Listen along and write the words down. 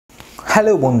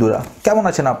Hello বন্ধুরা, কেমন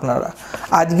আছেন আপনারা?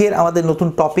 আজকের আমাদের নতুন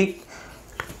topic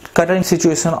current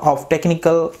situation of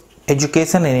technical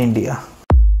education in India.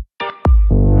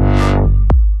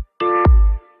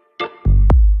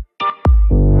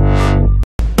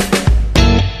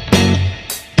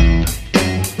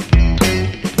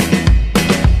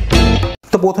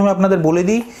 তো প্রথমে আপনাদের বলে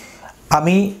দিই,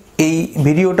 আমি এই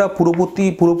ভিডিওটা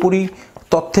পুরোপুরি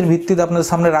তথ্যের ভিত্তিতে আপনাদের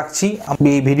সামনে রাখছি। আমি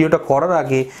এই ভিডিওটা করার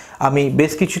আগে আমি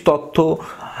বেশ কিছু তথ্য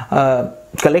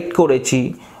কালেক্ট করেছি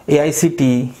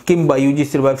এআইসিটি কিংবা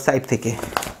ইউজিসির ওয়েবসাইট থেকে।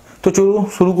 তো চলুন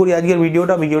শুরু করি আজকের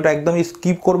ভিডিওটা একদমই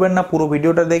স্কিপ করবেন না, পুরো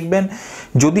ভিডিওটা দেখবেন।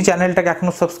 যদি চ্যানেলটাকে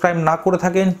এখনও সাবস্ক্রাইব না করে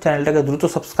থাকেন, চ্যানেলটাকে দ্রুত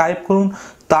সাবস্ক্রাইব করুন,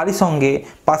 তারই সঙ্গে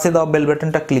পাশে দেওয়া বেল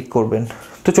বাটনটা ক্লিক করবেন।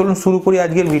 তো চলুন শুরু করি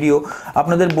আজকের ভিডিও।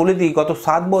 আপনাদের বলে দিই, গত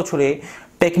 7 বছরে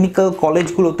টেকনিক্যাল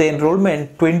কলেজগুলোতে এনরোলমেন্ট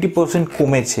 20%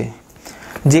 কমেছে।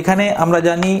 যেখানে আমরা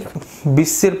জানি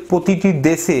বিশ্বের প্রতিটি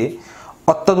দেশে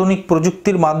অত্যাধুনিক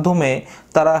প্রযুক্তির মাধ্যমে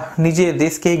তারা নিজের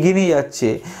দেশকে এগিয়ে নিয়ে যাচ্ছে।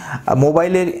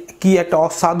 মোবাইলের কি একটা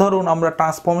অসাধারণ আমরা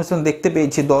ট্রান্সফরমেশন দেখতে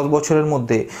পেয়েছি 10 বছরের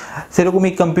মধ্যে,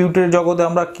 সেরকমই কম্পিউটারের জগতে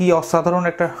আমরা কি অসাধারণ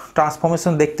একটা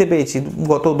ট্রান্সফরমেশন দেখতে পেয়েছি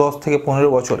গত 10 থেকে 15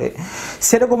 বছরে।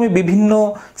 সেরকমই বিভিন্ন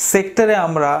সেক্টরে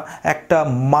আমরা একটা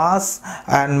মাস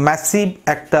অ্যান্ড ম্যাসিভ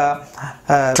একটা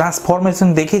ট্রান্সফরমেশন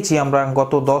দেখেছি আমরা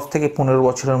গত 10 থেকে 15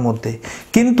 বছরের মধ্যে।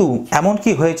 কিন্তু এমন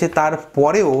কি হয়েছে,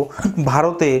 তারপরেও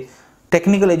ভারতে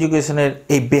টেকনিক্যাল এডুকেশনের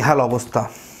এই বেহাল অবস্থা।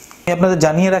 আমি আপনাদের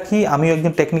জানিয়ে রাখি, আমিও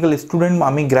একজন টেকনিক্যাল স্টুডেন্ট।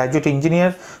 আমি গ্র্যাজুয়েট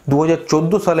ইঞ্জিনিয়ার।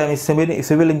 2014 সালে আমি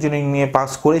সিভিল ইঞ্জিনিয়ারিং নিয়ে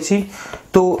পাস করেছি।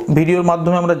 তো ভিডিওর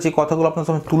মাধ্যমে আমরা যে কথাগুলো আপনার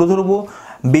সামনে তুলে ধরবো,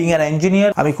 বিং অ্যান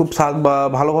ইঞ্জিনিয়ার, আমি খুব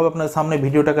ভালোভাবে আপনাদের সামনে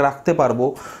ভিডিওটাকে রাখতে পারবো।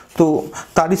 তো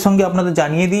তারই সঙ্গে আপনাদের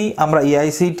জানিয়ে দিই, আমরা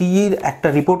এআইসিটির একটা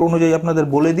রিপোর্ট অনুযায়ী আপনাদের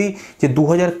বলে দিই যে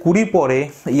 2020 পরে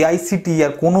এআইসিটি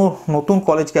আর কোনো নতুন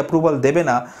কলেজকে অ্যাপ্রুভাল দেবে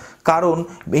না। কারণ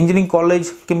ইঞ্জিনিয়ারিং কলেজ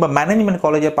কিংবা ম্যানেজমেন্ট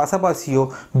কলেজের পাশাপাশিও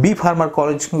বি ফার্মার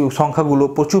কলেজ সংখ্যাগুলো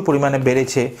প্রচুর পরিমাণে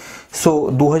বেড়েছে। সো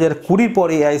 2020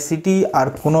 পরে এআইসিটি আর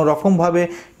কোনো রকমভাবে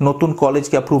নতুন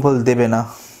কলেজকে অ্যাপ্রুভাল দেবে না।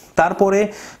 তারপরে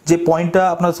যে পয়েন্টটা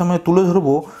আপনার সামনে তুলে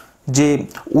ধরবো, যে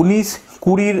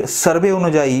 19-20 সার্ভে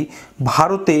অনুযায়ী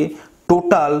ভারতে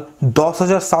টোটাল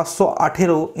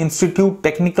 10,718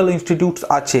 টেকনিক্যাল ইনস্টিটিউটস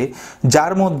আছে,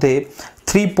 যার মধ্যে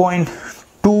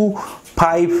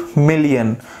 3.25 মিলিয়ন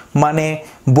মানে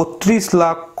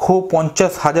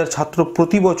 32,50,000 ছাত্র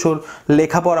প্রতি বছর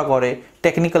লেখাপড়া করে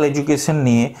টেকনিক্যাল এডুকেশন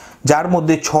নিয়ে, যার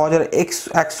মধ্যে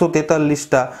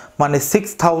 6,143টা মানে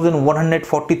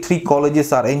 6,143 colleges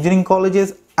R engineering colleges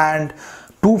and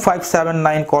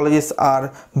 2,579 colleges are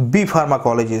B Pharma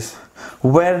colleges,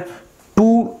 where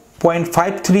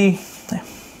 2.53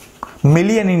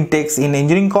 million intakes in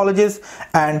engineering colleges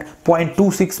and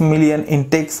 0.26 million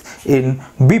intakes in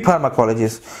B Pharma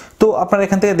colleges. তো আপনারা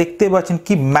এখান থেকে দেখতে পাচ্ছেন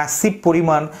কি ম্যাসিভ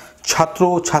পরিমাণ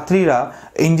ছাত্রীরা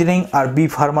ইঞ্জিনিয়ারিং আর বি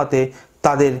ফার্মাতে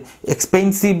তাদের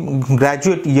এক্সপেন্সিভ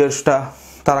গ্র্যাজুয়েট ইয়ার্সটা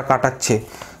তারা কাটাচ্ছে।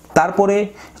 তারপরে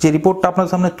যে রিপোর্টটা আপনার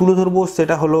সামনে তুলে ধরবো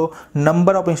সেটা হলো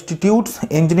number of institutes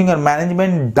engineering R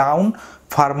management down,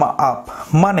 Pharma up.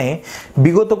 মানে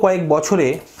বিগত কয়েক বছরে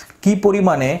কি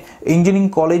পরিমাণে ইঞ্জিনিয়ারিং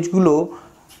কলেজগুলো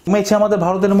কমেছে আমাদের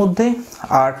ভারতের মধ্যে,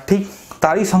 আর ঠিক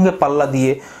তারই সঙ্গে পাল্লা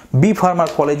দিয়ে বি ফার্মার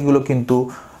কলেজগুলো কিন্তু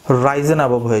রাইজেন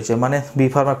অ্যাবভ হয়েছে, মানে বি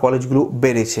ফার্মার কলেজগুলো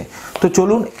বেড়েছে। তো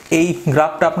চলুন এই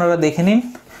গ্রাফটা আপনারা দেখে নিন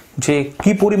যে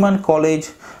কি পরিমাণ কলেজ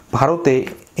ভারতে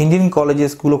ইঞ্জিনিয়ারিং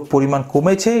কলেজেসগুলো পরিমাণ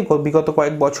কমেছে বিগত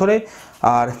কয়েক বছরে,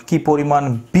 আর কি পরিমাণ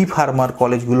বি ফার্মার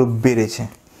কলেজগুলো বেড়েছে।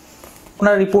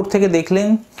 আপনারা রিপোর্ট থেকে দেখলেন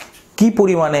কি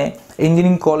পরিমাণে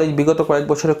ইঞ্জিনিয়ারিং কলেজ বিগত কয়েক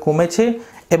বছরে কমেছে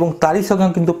এবং তারই সঙ্গে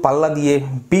কিন্তু পাল্লা দিয়ে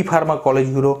বি ফার্মা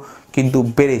কলেজগুলো কিন্তু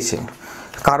বেড়েছে।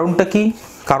 কারণটা কি?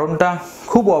 কারণটা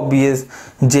খুব অবভিয়াস,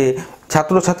 যে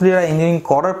ছাত্রছাত্রীরা ইঞ্জিনিয়ারিং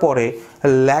করার পরে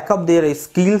ল্যাক অফ দেয়ার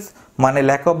স্কিলস, মানে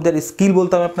ল্যাক অফ দেয়ার স্কিল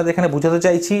বলতে আমি আপনাদের এখানে বোঝাতে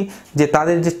চাইছি যে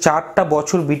তাদের যে 4টা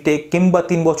বছর বিটেক কিংবা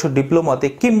 3 বছর ডিপ্লোমাতে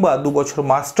কিংবা 2 বছর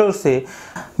মাস্টার্সে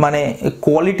মানে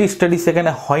কোয়ালিটি স্টাডি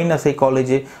সেখানে হয় না সেই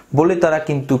কলেজে বলে তারা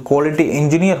কিন্তু কোয়ালিটি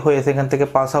ইঞ্জিনিয়ার হয়ে সেখান থেকে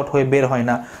পাস আউট হয়ে বের হয়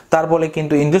না। তার ফলে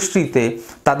কিন্তু ইন্ডাস্ট্রিতে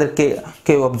তাদেরকে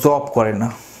কেউ অবজর্ব করে না।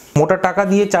 মোটা টাকা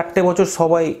দিয়ে 4টে বছর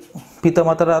সবাই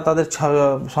পিতামাতারা তাদের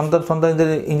সন্তানদের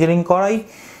ইঞ্জিনিয়ারিং করায়,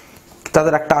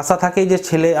 তাদের একটা আশা থাকে যে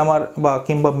ছেলে আমার বা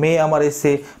কিংবা মেয়ে আমার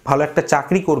এসে ভালো একটা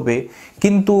চাকরি করবে।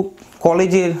 কিন্তু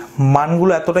কলেজের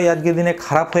মানগুলো এতটাই আজকের দিনে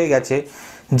খারাপ হয়ে গেছে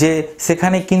যে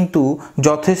সেখানে কিন্তু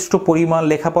যথেষ্ট পরিমাণ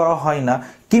লেখাপড়া হয় না,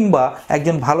 কিংবা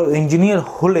একজন ভালো ইঞ্জিনিয়ার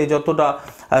হলে যতটা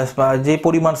যে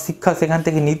পরিমাণ শিক্ষা সেখান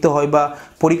থেকে নিতে হয় বা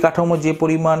পরিকাঠামো যে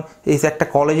পরিমাণ এই একটা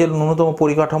কলেজের ন্যূনতম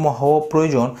পরিকাঠামো হওয়া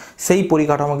প্রয়োজন, সেই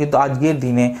পরিকাঠামো কিন্তু আজকের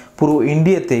দিনে পুরো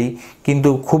ইন্ডিয়াতেই কিন্তু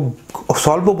খুব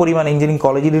স্বল্প পরিমাণ ইঞ্জিনিয়ারিং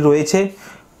কলেজেরই রয়েছে।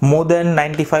 মোর দ্যান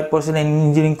 95%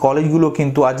 ইঞ্জিনিয়ারিং কলেজগুলো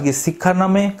কিন্তু আজকে শিক্ষার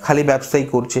নামে খালি ব্যবসায়ী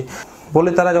করছে বলে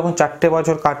তারা যখন 4টে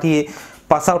বছর কাটিয়ে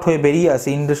পাস আউট হয়ে বেরিয়ে আসে,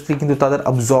 ইন্ডাস্ট্রি কিন্তু তাদের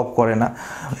অবজর্ভ করে না।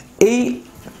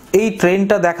 এই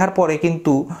ট্রেন্ডটা দেখার পরে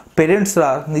কিন্তু পেরেন্টসরা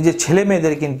নিজের ছেলে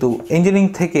মেয়েদের কিন্তু ইঞ্জিনিয়ারিং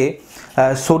থেকে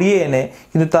সরিয়ে এনে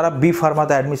কিন্তু তারা বি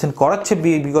ফার্মাতে অ্যাডমিশন করাচ্ছে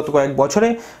বিগত কয়েক বছরে।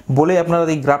 বলে আপনারা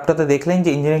এই গ্রাফটাতে দেখলেন যে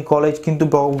ইঞ্জিনিয়ারিং কলেজ কিন্তু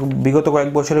বিগত কয়েক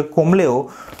বছরে কমলেও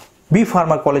বি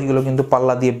ফার্মা কলেজগুলো কিন্তু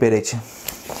পাল্লা দিয়ে বেড়েছে।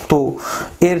 তো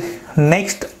এর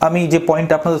নেক্সট আমি যে পয়েন্ট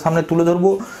আপনাদের সামনে তুলে ধরবো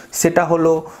সেটা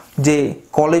হলো যে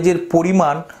কলেজের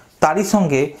পরিমাণ, তারই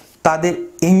সঙ্গে তাদের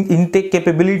ইনটেক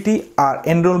ক্যাপাবিলিটি আর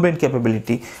এনরোলমেন্ট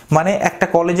ক্যাপাবিলিটি, মানে একটা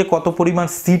কলেজে কত পরিমাণ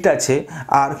সিট আছে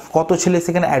আর কত ছেলে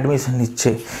সেখানে অ্যাডমিশন নিচ্ছে।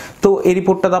 তো এই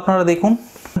রিপোর্টটা আপনারা দেখুন।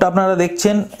 আপনারা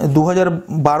দেখছেন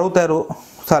 2012-13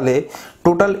 সালে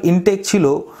টোটাল ইনটেক ছিল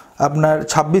আপনার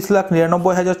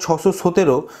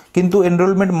 26,99,617, কিন্তু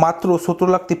এনরোলমেন্ট মাত্র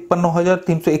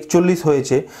 17,53,341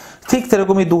 হয়েছে। ঠিক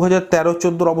সেরকমই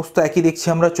 2013-14 অবস্থা একই দেখছি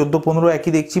আমরা, 14-15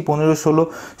 একই দেখছি, 15-16,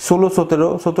 16-17,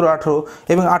 17-18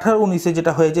 এবং 18-19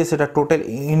 যেটা হয়েছে সেটা টোটাল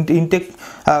ইনটেক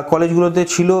কলেজগুলোতে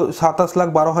ছিল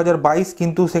 27,12,022,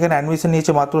 কিন্তু সেখানে অ্যাডমিশন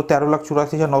নিয়েছে মাত্র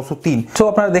 13,84,903। সো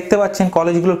আপনারা দেখতে পাচ্ছেন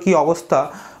কলেজগুলোর কি অবস্থা।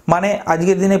 মানে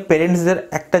আজকের দিনে পেরেন্টসদের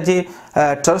একটা যে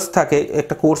ট্রাস্ট থাকে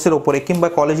একটা কোর্সের ওপরে কিংবা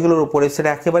কলেজগুলোর ওপরে, সেটা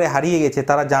একেবারে হারিয়ে গেছে।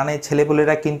 তারা জানে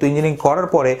ছেলেপেলেরা কিন্তু ইঞ্জিনিয়ারিং করার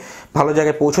পরে ভালো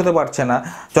জায়গায় পৌঁছতে পারছে না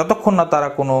যতক্ষণ না তারা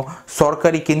কোনো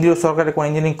সরকারি, কেন্দ্রীয় সরকারের কোনো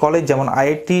ইঞ্জিনিয়ারিং কলেজ যেমন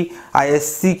আইআইটি,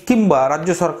 আইএসসি কিংবা রাজ্য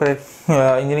সরকারের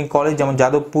ইঞ্জিনিয়ারিং কলেজ যেমন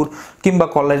যাদবপুর কিংবা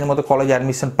কল্যাণীর মতো কলেজে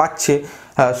অ্যাডমিশন পাচ্ছে।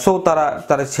 সো তারা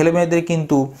ছেলে মেয়েদের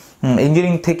কিন্তু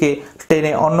ইঞ্জিনিয়ারিং থেকে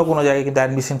টেনে অন্য কোনো জায়গায় কিন্তু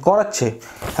অ্যাডমিশন করাচ্ছে।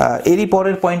 এরই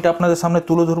পরের পয়েন্ট আপনাদের সামনে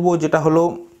তুলে ধরবো, যেটা হলো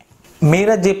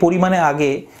মেয়েরা যে পরিমাণে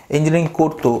আগে ইঞ্জিনিয়ারিং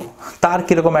করতো তার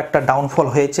কীরকম একটা ডাউনফল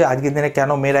হয়েছে আজকের দিনে, কেন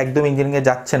মেয়েরা একদম ইঞ্জিনিয়ারিংয়ে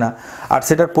যাচ্ছে না। আর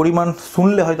সেটার পরিমাণ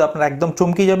শুনলে হয়তো আপনারা একদম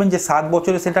চমকে যাবেন যে 7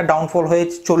 বছরে সেটা ডাউনফল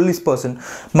হয়েছে 40%।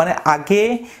 মানে আগে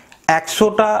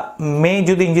 100টা মেয়ে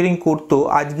যদি ইঞ্জিনিয়ারিং করতো,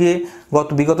 আজকে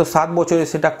বিগত 7 বছরে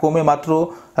সেটা কমে মাত্র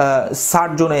 60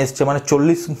 জনে এসছে, মানে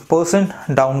 40%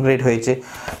 ডাউনগ্রেড হয়েছে।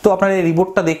 তো আপনারা এই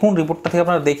রিপোর্টটা দেখুন, রিপোর্টটা থেকে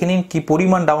আপনারা দেখে নিন কী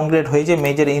পরিমাণ ডাউনগ্রেড হয়েছে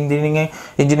মেয়েদের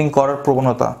ইঞ্জিনিয়ারিং করার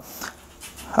প্রবণতা।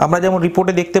 আমরা যেমন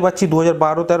রিপোর্টে দেখতে পাচ্ছি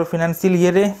 2012-13 ফিনান্সিয়াল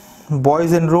ইয়ারে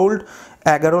বয়েজ এনরোল্ড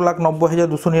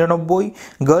 11,90,299,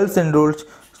 গার্লস এনরোল্ড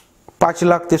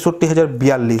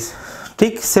 5,63,042।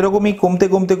 ঠিক সেরকমই কমতে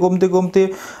কমতে কমতে কমতে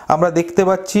আমরা দেখতে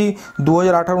পাচ্ছি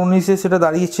 2018-19 সেটা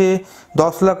দাঁড়িয়েছে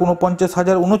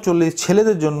 10,49,039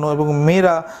 ছেলেদের জন্য, এবং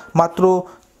মেয়েরা মাত্র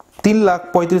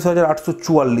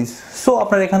 3,35,844। সো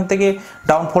আপনারা এখান থেকে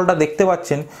ডাউনফলটা দেখতে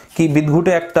পাচ্ছেন কি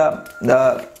বিদঘুটে একটা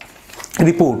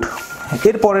রিপোর্ট।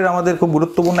 এরপরের আমাদের খুব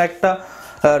গুরুত্বপূর্ণ একটা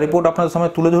রিপোর্ট আপনাদের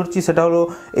সামনে তুলে ধরছি, সেটা হলো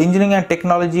engineering and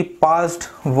technology past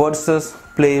versus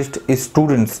placed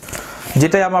students.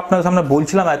 যেটাই আমি আপনাদের সামনে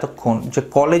বলছিলাম এতক্ষণ, যে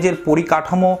কলেজের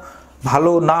পরিকাঠামো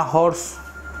ভালো না হওয়ার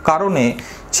কারণে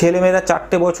ছেলেমেয়েরা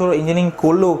 4টে বছর ইঞ্জিনিয়ারিং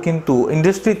করলেও কিন্তু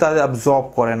ইন্ডাস্ট্রি তাদের অবজর্ভ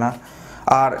করে না।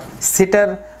 আর সেটার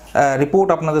রিপোর্ট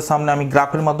আপনাদের সামনে আমি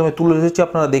গ্রাফের মাধ্যমে তুলে ধরেছি,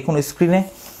 আপনারা দেখুন স্ক্রিনে।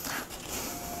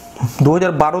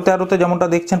 2012-13 যেমনটা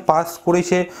দেখছেন পাস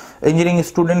করেছে ইঞ্জিনিয়ারিং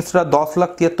স্টুডেন্টসরা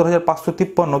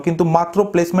 10,73,553, কিন্তু মাত্র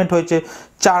প্লেসমেন্ট হয়েছে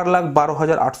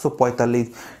 4,12,845।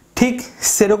 ঠিক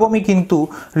সেরকমই কিন্তু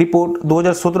রিপোর্ট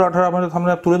 2017-18 আমাদের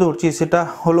সামনে তুলে ধরছি, সেটা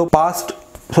হলো পাস্ট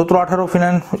 17-18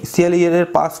 ফিনান্সিয়াল ইয়ারের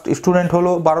পাস্ট স্টুডেন্ট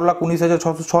হলো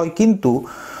 12,19,606, কিন্তু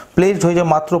প্লেসড হয়েছে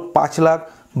মাত্র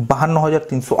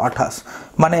 5,52,328,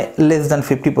 মানে লেস দ্যান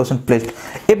 50% প্লেসড।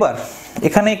 এবার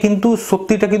এখানে কিন্তু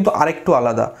সত্যিটা কিন্তু আরেকটু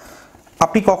আলাদা।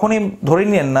 আপনি কখনোই ধরে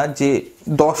নিন না যে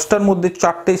 10টার মধ্যে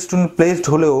 4টে স্টুডেন্ট প্লেসড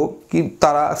হলেও কি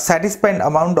তারা স্যাটিসফাইড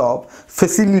অ্যামাউন্ট অফ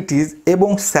ফেসিলিটিস এবং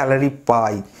স্যালারি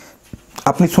পায়।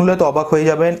 আপনি শুনলে তো অবাক হয়ে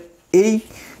যাবেন, এই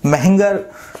মেহেঙ্গার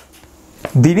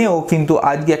দিনেও কিন্তু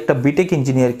আজকে একটা বিটেক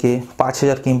ইঞ্জিনিয়ারকে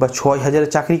 5,000 কিংবা 6,000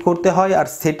 চাকরি করতে হয়, আর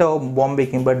সেটাও বম্বে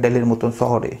কিংবা দিল্লির মতন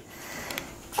শহরে।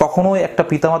 কখনোই একটা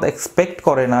পিতামাতা এক্সপেক্ট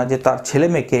করে না যে তার ছেলে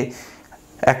মেয়েকে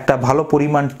একটা ভালো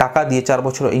পরিমাণ টাকা দিয়ে 4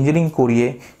 বছর ইঞ্জিনিয়ারিং করিয়ে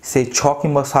সেই 6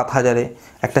 কিংবা 7,000-এ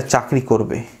একটা চাকরি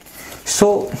করবে। সো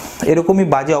এরকমই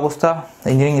বাজে অবস্থা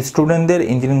ইঞ্জিনিয়ারিং স্টুডেন্টদের,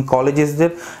 ইঞ্জিনিয়ারিং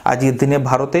কলেজেসদের আজকের দিনে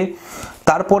ভারতে।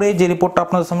 তারপরে যে রিপোর্টটা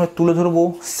আপনাদের সামনে তুলে ধরবো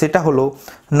সেটা হলো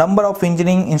number of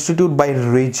engineering institute by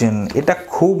reason. এটা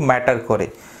খুব ম্যাটার করে।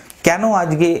 কেন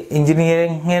আজকে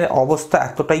ইঞ্জিনিয়ারিংয়ের অবস্থা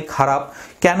এতটাই খারাপ,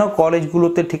 কেন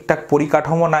কলেজগুলোতে ঠিকঠাক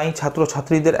পরিকাঠামো নাই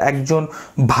ছাত্রছাত্রীদের একজন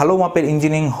ভালো মাপের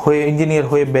ইঞ্জিনিয়ার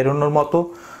হয়ে বেরোনোর মতো,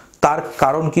 তার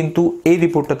কারণ কিন্তু এই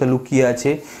রিপোর্টটাতে লুকিয়ে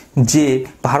আছে যে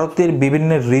ভারতের বিভিন্ন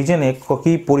রিজনে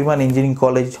কী পরিমাণ ইঞ্জিনিয়ারিং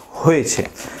কলেজ হয়েছে।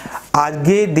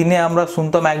 আজকের দিনে আমরা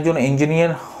শুনতাম একজন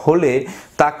ইঞ্জিনিয়ার হলে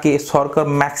তাকে সরকার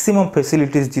ম্যাক্সিমাম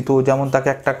ফেসিলিটিস দিত, যেমন তাকে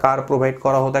একটা কার প্রোভাইড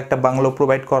করা হতো, একটা বাংলো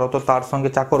প্রোভাইড করা হতো, তার সঙ্গে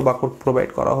চাকর বাকর প্রোভাইড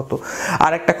করা হতো,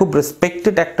 আর একটা খুব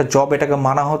রেসপেক্টেড একটা জব এটাকে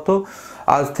মানা হতো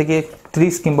আজ থেকে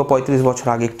 30 কিংবা 35 বছর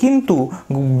আগে। কিন্তু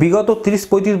বিগত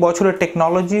 30-35 বছরের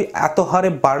টেকনোলজি এত হারে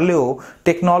বাড়লেও,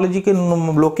 টেকনোলজিকে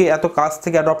লোকে এত কাছ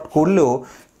থেকে অ্যাডপ্ট করলেও,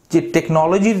 যে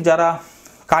টেকনোলজির যারা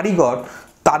কারিগর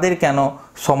তাদের কেন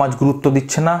সমাজ গুরুত্ব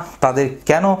দিচ্ছে না, তাদের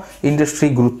কেন ইন্ডাস্ট্রি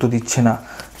গুরুত্ব দিচ্ছে না?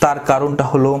 তার কারণটা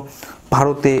হলো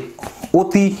ভারতে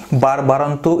অতি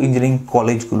বাড়ান্ত ইঞ্জিনিয়ারিং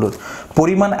কলেজগুলোর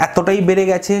পরিমাণ এতটাই বেড়ে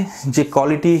গেছে যে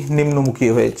কোয়ালিটি নিম্নমুখী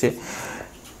হয়েছে,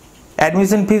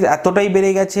 অ্যাডমিশন ফিজ এতটাই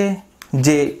বেড়ে গেছে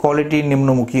যে কোয়ালিটি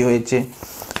নিম্নমুখী হয়েছে।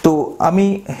 তো আমি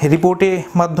রিপোর্টের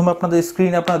মাধ্যমে আপনাদের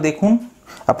স্ক্রিনে আপনারা দেখুন,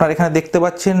 আপনারা এখানে দেখতে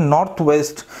পাচ্ছেন নর্থ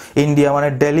ওয়েস্ট ইন্ডিয়া মানে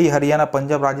দিল্লি, হরিয়ানা,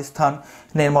 পাঞ্জাব,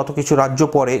 রাজস্থানের মতো কিছু রাজ্য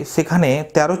পড়ে, সেখানে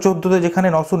 13-14তে যেখানে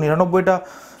 999টা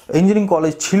ইঞ্জিনিয়ারিং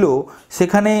কলেজ ছিল,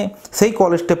 সেখানে সেই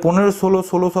কলেজটা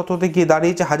 15-16-17তে গিয়ে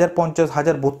দাঁড়িয়েছে 1050,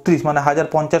 1032 মানে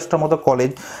 1050টার মতো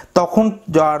কলেজ।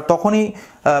 তখনই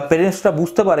পেরেন্টসরা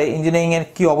বুঝতে পারে ইঞ্জিনিয়ারিংয়ের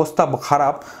কী অবস্থা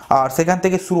খারাপ, আর সেখান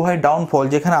থেকে শুরু হয় ডাউনফল,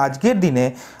 যেখানে আজকের দিনে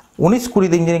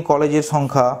 19-20 ইঞ্জিনিয়ারিং কলেজের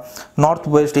সংখ্যা নর্থ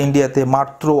ওয়েস্ট ইন্ডিয়াতে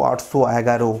মাত্র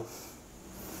 811,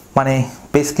 মানে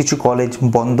বেশ কিছু কলেজ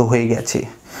বন্ধ হয়ে গেছে।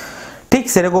 ঠিক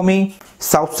সেরকমই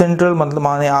সাউথ সেন্ট্রাল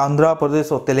মানে আন্ধ্রপ্রদেশ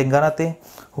ও তেলেঙ্গানাতে,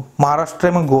 মহারাষ্ট্র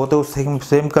এবং গোয়াতেও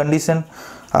সেম কন্ডিশন,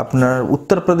 আপনার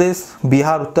উত্তরপ্রদেশ,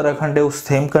 বিহার, উত্তরাখণ্ডেও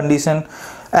সেম কন্ডিশন।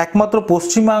 একমাত্র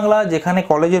পশ্চিমবাংলা যেখানে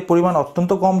কলেজের পরিমাণ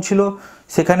অত্যন্ত কম ছিল,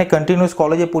 সেখানে কন্টিনিউয়াস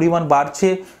কলেজের পরিমাণ বাড়ছে।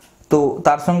 তো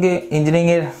তার সঙ্গে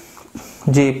ইঞ্জিনিয়ারিংয়ের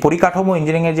যে পরিকাঠামো,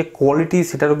 ইঞ্জিনিয়ারিংয়ের যে কোয়ালিটি,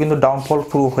 সেটারও কিন্তু ডাউনফল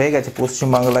শুরু হয়ে গেছে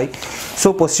পশ্চিমবাংলায়। সো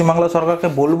পশ্চিমবাংলা সরকারকে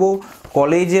বলবো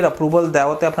কলেজের অ্যাপ্রুভাল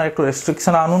দেওয়াতে আপনারা একটু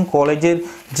রেস্ট্রিকশন আনুন, কলেজের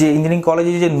যে ইঞ্জিনিয়ারিং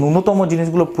কলেজে যে ন্যূনতম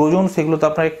জিনিসগুলো প্রয়োজন সেগুলোতে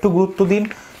আপনারা একটু গুরুত্ব দিন।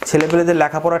 ছেলেপেলেদের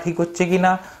লেখাপড়া ঠিক হচ্ছে কি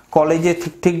না, কলেজে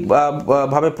ঠিক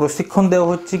ভাবে প্রশিক্ষণ দেওয়া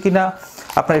হচ্ছে কি না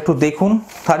আপনারা একটু দেখুন।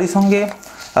 তারই সঙ্গে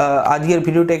আজকের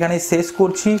ভিডিওটা এখানেই শেষ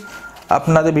করছি।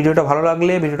 আপনাদের ভিডিওটা ভালো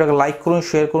লাগলে ভিডিওটাকে লাইক করুন,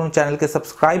 শেয়ার করুন, চ্যানেলকে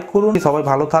সাবস্ক্রাইব করুন। সবাই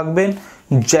ভালো থাকবেন।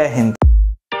 জয় হিন্দ।